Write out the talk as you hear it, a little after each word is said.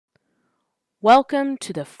Welcome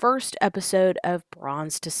to the first episode of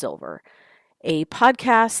Bronze to Silver, a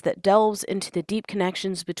podcast that delves into the deep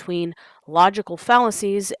connections between logical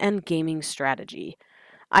fallacies and gaming strategy.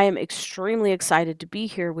 I am extremely excited to be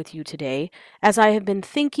here with you today as I have been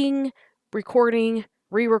thinking, recording,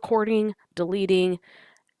 re-recording, deleting,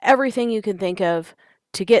 everything you can think of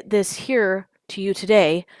to get this here to you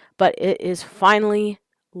today, but it is finally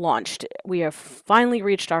launched. We have finally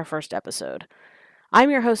reached our first episode. I'm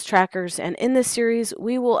your host, Trackers, and in this series,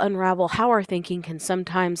 we will unravel how our thinking can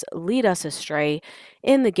sometimes lead us astray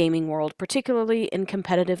in the gaming world, particularly in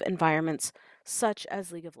competitive environments such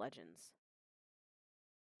as League of Legends.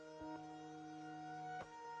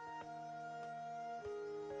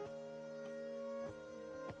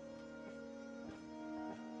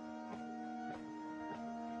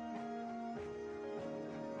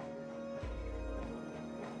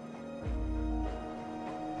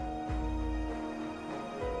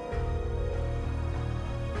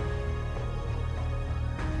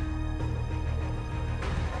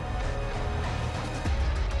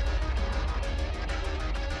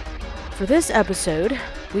 For this episode,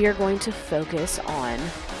 we are going to focus on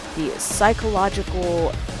the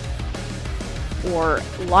psychological or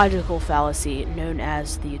logical fallacy known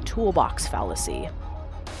as the Toolbox fallacy.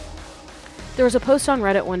 There was a post on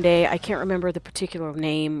Reddit one day, I can't remember the particular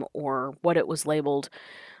name or what it was labeled,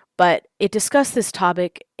 but it discussed this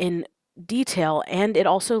topic in detail and it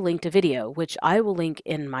also linked a video, which I will link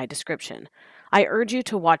in my description. I urge you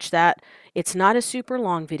to watch that. It's not a super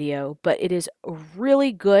long video, but it is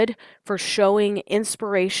really good for showing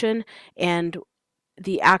inspiration and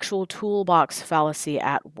the actual toolbox fallacy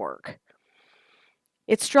at work.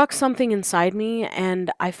 It struck something inside me, and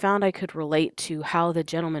I found I could relate to how the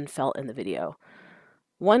gentleman felt in the video.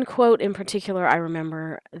 One quote in particular I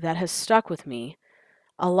remember that has stuck with me: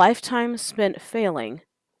 "A lifetime spent failing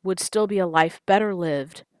would still be a life better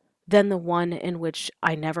lived than the one in which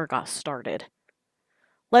I never got started."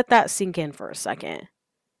 Let that sink in for a second.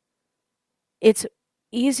 It's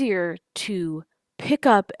easier to pick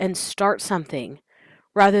up and start something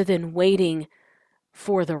rather than waiting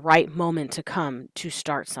for the right moment to come to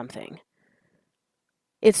start something.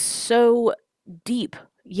 It's so deep,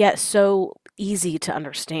 yet so easy to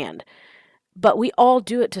understand. But we all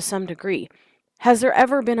do it to some degree. Has there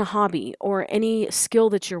ever been a hobby or any skill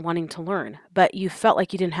that you're wanting to learn, but you felt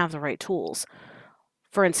like you didn't have the right tools?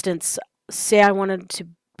 For instance, say I wanted to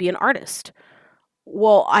be an artist.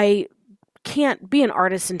 Well, I can't be an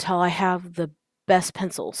artist until I have the best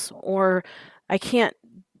pencils, or I can't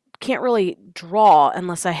really draw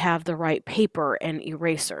unless I have the right paper and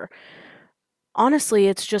eraser. Honestly,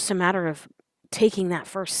 it's just a matter of taking that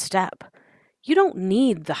first step. You don't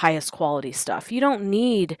need the highest quality stuff. You don't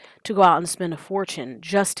need to go out and spend a fortune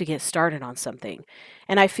just to get started on something.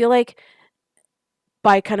 And I feel like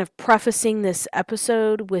by kind of prefacing this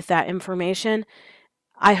episode with that information,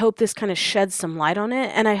 I hope this kind of sheds some light on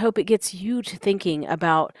it, and I hope it gets you to thinking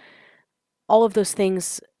about all of those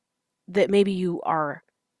things that maybe you are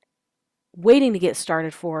waiting to get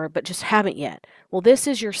started for, but just haven't yet. Well, this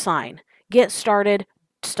is your sign. Get started.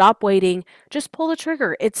 Stop waiting. Just pull the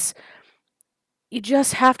trigger. You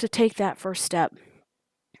just have to take that first step.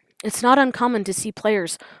 It's not uncommon to see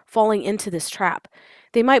players falling into this trap.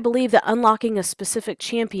 They might believe that unlocking a specific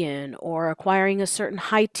champion or acquiring a certain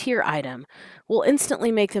high-tier item will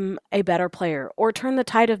instantly make them a better player or turn the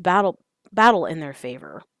tide of battle in their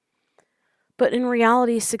favor. But in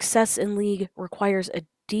reality, success in League requires a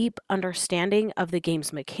deep understanding of the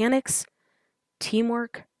game's mechanics,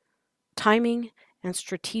 teamwork, timing, and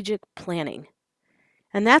strategic planning.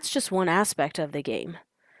 And that's just one aspect of the game.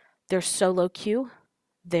 There's solo queue,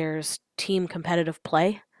 there's team competitive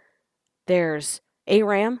play, there's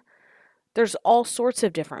ARAM, there's all sorts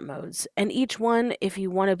of different modes. And each one, if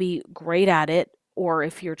you want to be great at it, or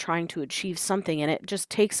if you're trying to achieve something in it, just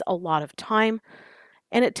takes a lot of time.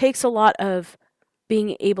 And it takes a lot of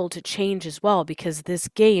being able to change as well, because this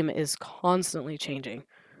game is constantly changing.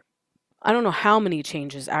 I don't know how many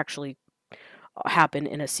changes actually happen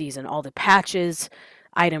in a season. All the patches,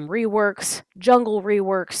 item reworks, jungle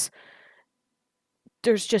reworks.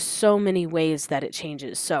 There's just so many ways that it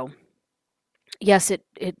changes. So yes, it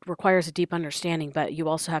requires a deep understanding, but you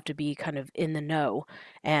also have to be kind of in the know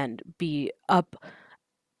and be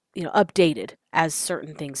updated as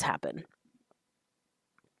certain things happen.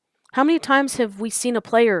 How many times have we seen a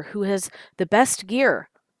player who has the best gear,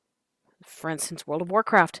 for instance, World of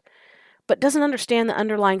Warcraft, but doesn't understand the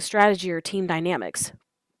underlying strategy or team dynamics?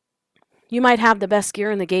 You might have the best gear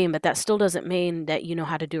in the game, but that still doesn't mean that you know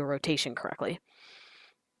how to do a rotation correctly.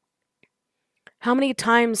 How many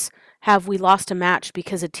times have we lost a match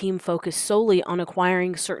because a team focused solely on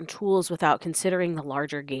acquiring certain tools without considering the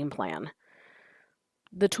larger game plan?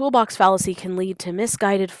 The toolbox fallacy can lead to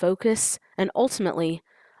misguided focus and ultimately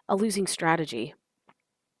a losing strategy.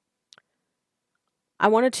 I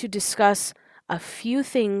wanted to discuss a few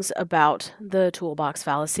things about the toolbox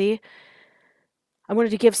fallacy. I wanted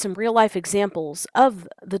to give some real-life examples of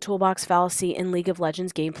the toolbox fallacy in League of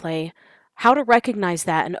Legends gameplay, how to recognize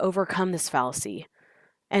that and overcome this fallacy,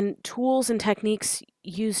 and tools and techniques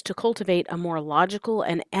used to cultivate a more logical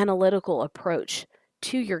and analytical approach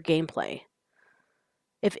to your gameplay.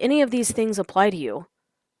 If any of these things apply to you,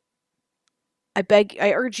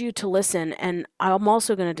 I urge you to listen, and I'm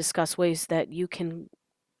also going to discuss ways that you can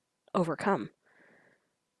overcome.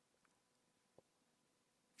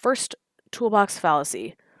 First, toolbox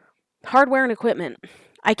fallacy. Hardware and equipment.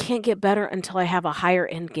 I can't get better until I have a higher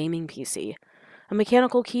end gaming PC, a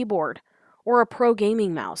mechanical keyboard, or a pro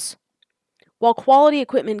gaming mouse. While quality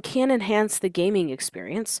equipment can enhance the gaming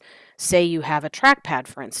experience, say you have a trackpad,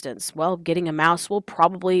 for instance, well, getting a mouse will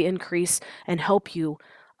probably increase and help you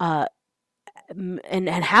and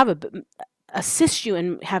assist you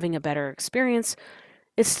in having a better experience.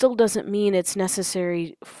 It still doesn't mean it's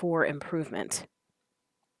necessary for improvement.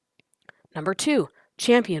 Number 2,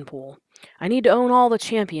 champion pool. I need to own all the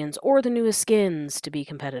champions or the newest skins to be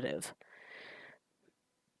competitive.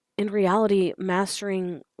 In reality,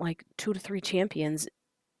 mastering like 2 to 3 champions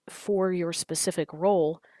for your specific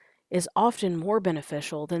role is often more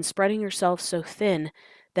beneficial than spreading yourself so thin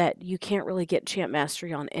that you can't really get champ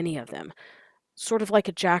mastery on any of them. Sort of like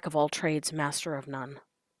a jack of all trades, master of none.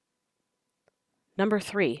 Number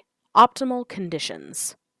 3, optimal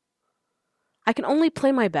conditions. I can only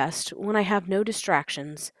play my best when I have no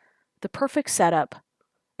distractions, the perfect setup,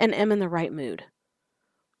 and am in the right mood.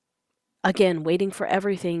 Again, waiting for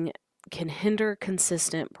everything can hinder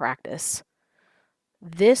consistent practice.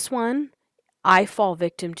 This one I fall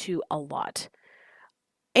victim to a lot.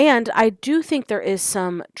 And I do think there is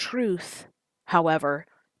some truth, however,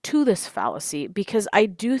 to this fallacy, because I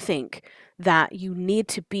do think that you need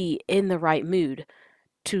to be in the right mood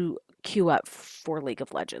to queue up for League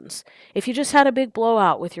of Legends. If you just had a big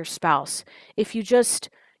blowout with your spouse, if you just,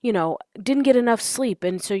 didn't get enough sleep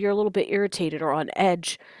and so you're a little bit irritated or on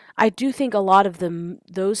edge, I do think a lot of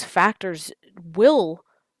those factors will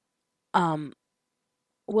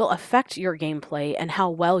affect your gameplay and how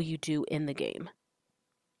well you do in the game.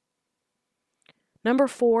 Number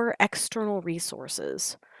 4, external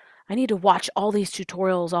resources. I need to watch all these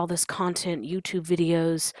tutorials, all this content, YouTube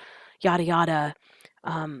videos, yada yada,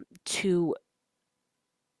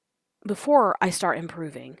 before I start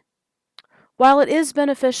improving. While it is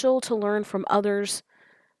beneficial to learn from others,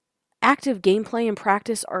 active gameplay and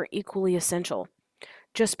practice are equally essential.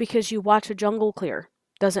 Just because you watch a jungle clear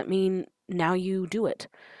doesn't mean now you do it.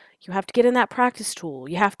 You have to get in that practice tool.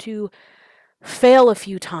 You have to fail a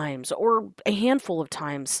few times or a handful of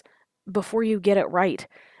times before you get it right.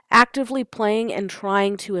 Actively playing and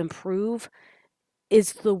trying to improve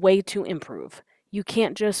is the way to improve. You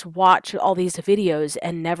can't just watch all these videos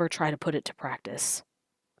and never try to put it to practice.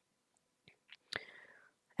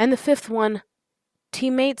 And the 5th one,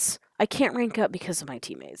 teammates. I can't rank up because of my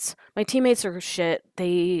teammates. My teammates are shit.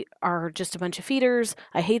 They are just a bunch of feeders.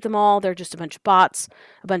 I hate them all. They're just a bunch of bots,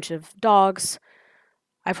 a bunch of dogs.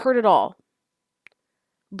 I've heard it all.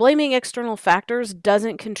 Blaming external factors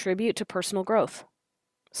doesn't contribute to personal growth.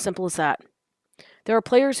 Simple as that. There are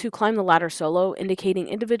players who climb the ladder solo, indicating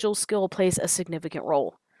individual skill plays a significant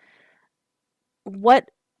role. What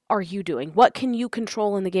are you doing? What can you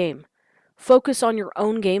control in the game? Focus on your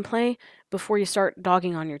own gameplay before you start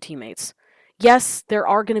dogging on your teammates. Yes, there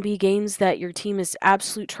are going to be games that your team is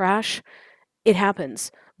absolute trash. It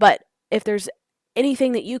happens. But if there's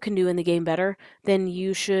anything that you can do in the game better, then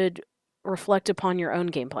you should reflect upon your own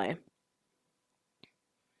gameplay.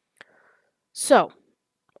 So,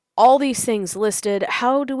 all these things listed,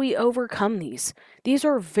 how do we overcome these? These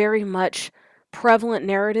are very much prevalent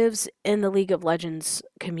narratives in the League of Legends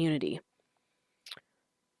community.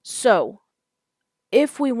 So,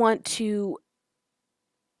 if we want to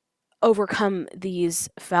overcome these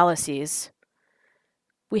fallacies,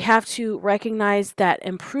 we have to recognize that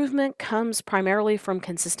improvement comes primarily from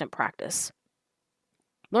consistent practice,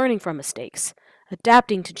 learning from mistakes,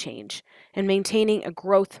 adapting to change, and maintaining a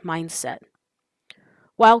growth mindset.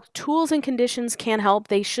 While tools and conditions can help,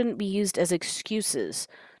 they shouldn't be used as excuses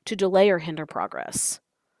to delay or hinder progress.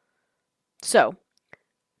 So,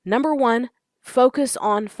 number 1, focus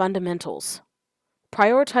on fundamentals.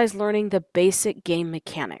 Prioritize learning the basic game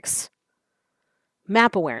mechanics.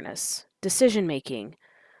 Map awareness, decision making,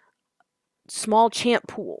 small champ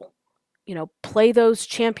pool, play those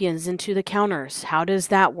champions into the counters. How does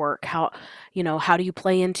that work? How do you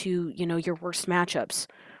play into, your worst matchups?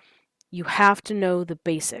 You have to know the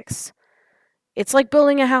basics. It's like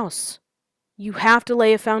building a house. You have to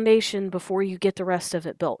lay a foundation before you get the rest of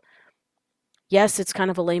it built. Yes, it's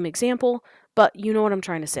kind of a lame example, but you know what I'm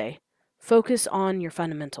trying to say. Focus on your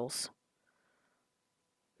fundamentals.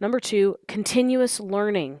 Number 2, continuous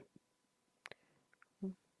learning.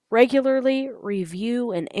 Regularly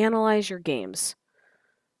review and analyze your games.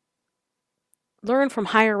 Learn from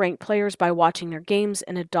higher ranked players by watching their games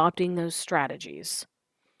and adopting those strategies.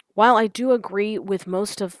 While I do agree with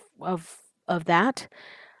most of that,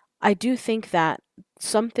 I do think that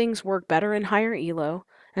some things work better in higher elo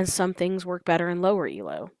and some things work better in lower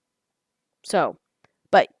elo. So,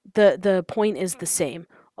 but the point is the same.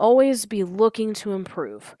 Always be looking to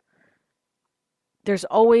improve. There's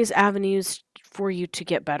always avenues for you to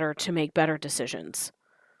get better, to make better decisions.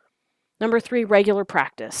 Number 3, regular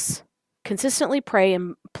practice. Consistently play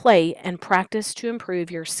and practice to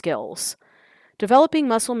improve your skills. Developing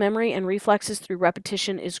muscle memory and reflexes through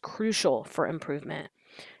repetition is crucial for improvement.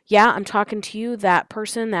 Yeah, I'm talking to you, that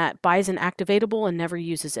person that buys an activatable and never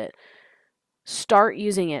uses it. Start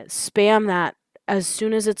using it. Spam that as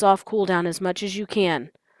soon as it's off cooldown as much as you can.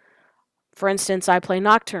 For instance, I play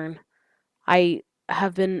Nocturne. I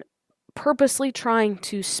have been purposely trying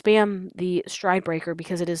to spam the Stride Breaker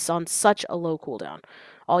because it is on such a low cooldown.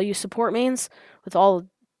 All you support mains with all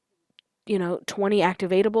 20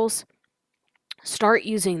 activatables, start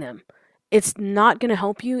using them. It's not going to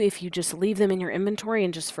help you if you just leave them in your inventory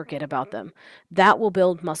and just forget about them. That will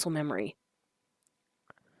build muscle memory.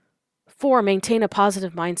 4, maintain a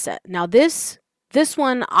positive mindset. Now this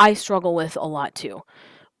one I struggle with a lot too.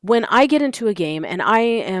 When I get into a game and I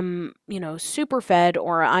am, super fed,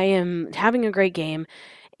 or I am having a great game,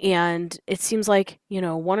 and it seems like,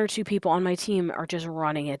 1 or 2 people on my team are just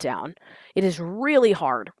running it down. It is really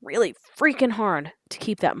hard, really freaking hard to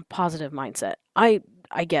keep that positive mindset. I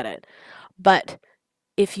get it. But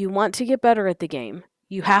if you want to get better at the game,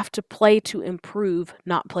 you have to play to improve,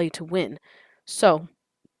 not play to win. So,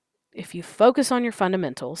 if you focus on your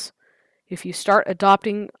fundamentals, if you start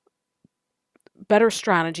adopting better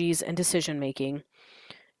strategies and decision making,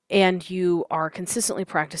 and you are consistently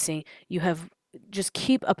practicing, just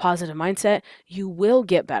keep a positive mindset, you will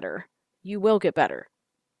get better. You will get better.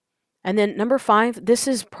 And then number 5, this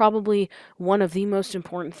is probably one of the most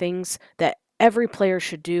important things that every player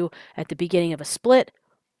should do at the beginning of a split.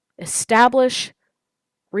 Establish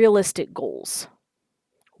realistic goals.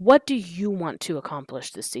 What do you want to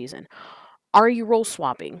accomplish this season? Are you role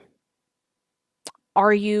swapping?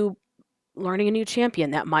 Are you learning a new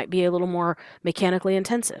champion that might be a little more mechanically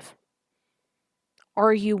intensive?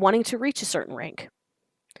 Are you wanting to reach a certain rank?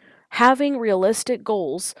 Having realistic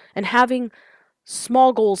goals and having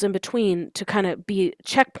small goals in between to kind of be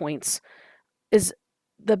checkpoints is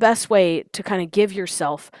the best way to kind of give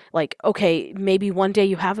yourself, like, okay, maybe one day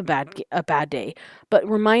you have a bad day, but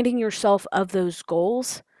reminding yourself of those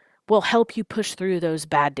goals will help you push through those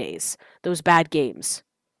bad days, those bad games.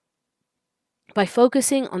 By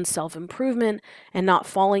focusing on self-improvement and not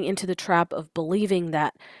falling into the trap of believing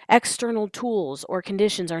that external tools or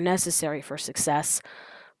conditions are necessary for success,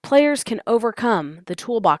 players can overcome the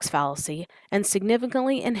toolbox fallacy and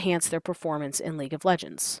significantly enhance their performance in League of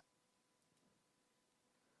Legends.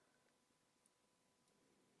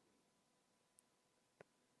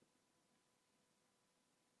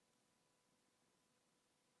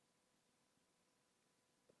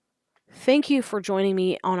 Thank you for joining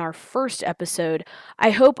me on our first episode.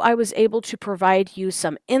 I hope I was able to provide you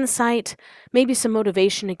some insight, maybe some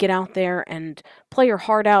motivation to get out there and play your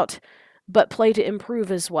heart out, but play to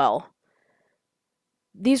improve as well.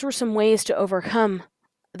 These were some ways to overcome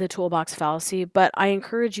the toolbox fallacy, but I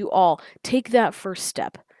encourage you all, take that first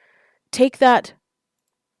step. Take the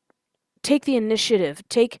initiative.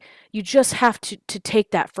 You just have to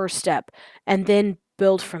take that first step and then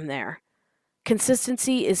build from there.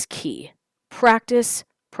 Consistency is key. Practice,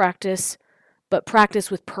 but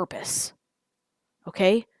practice with purpose.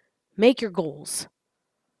 Okay? Make your goals.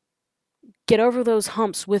 Get over those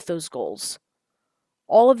humps with those goals.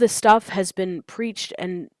 All of this stuff has been preached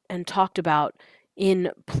and talked about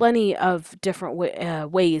in plenty of different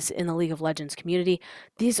ways in the League of Legends community.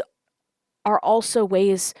 These are also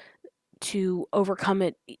ways to overcome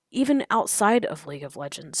it even outside of League of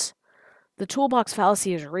Legends. The toolbox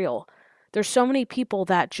fallacy is real. There's so many people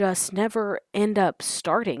that just never end up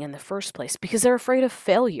starting in the first place because they're afraid of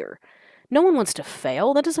failure. No one wants to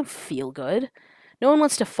fail. That doesn't feel good. No one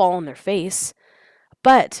wants to fall on their face.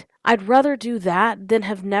 But I'd rather do that than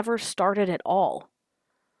have never started at all.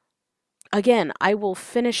 Again, I will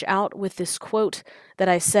finish out with this quote that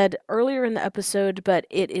I said earlier in the episode, but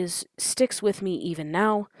sticks with me even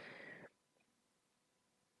now.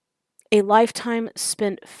 A lifetime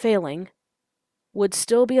spent failing would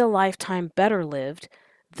still be a lifetime better lived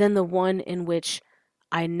than the one in which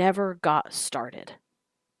I never got started.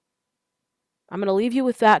 I'm going to leave you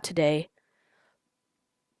with that today.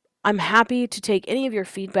 I'm happy to take any of your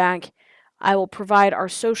feedback. I will provide our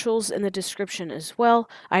socials in the description as well.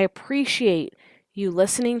 I appreciate you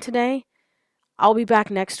listening today. I'll be back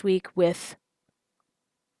next week with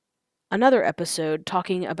another episode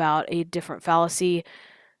talking about a different fallacy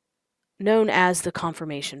known as the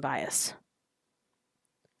confirmation bias.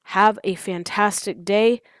 Have a fantastic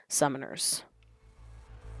day, Summoners.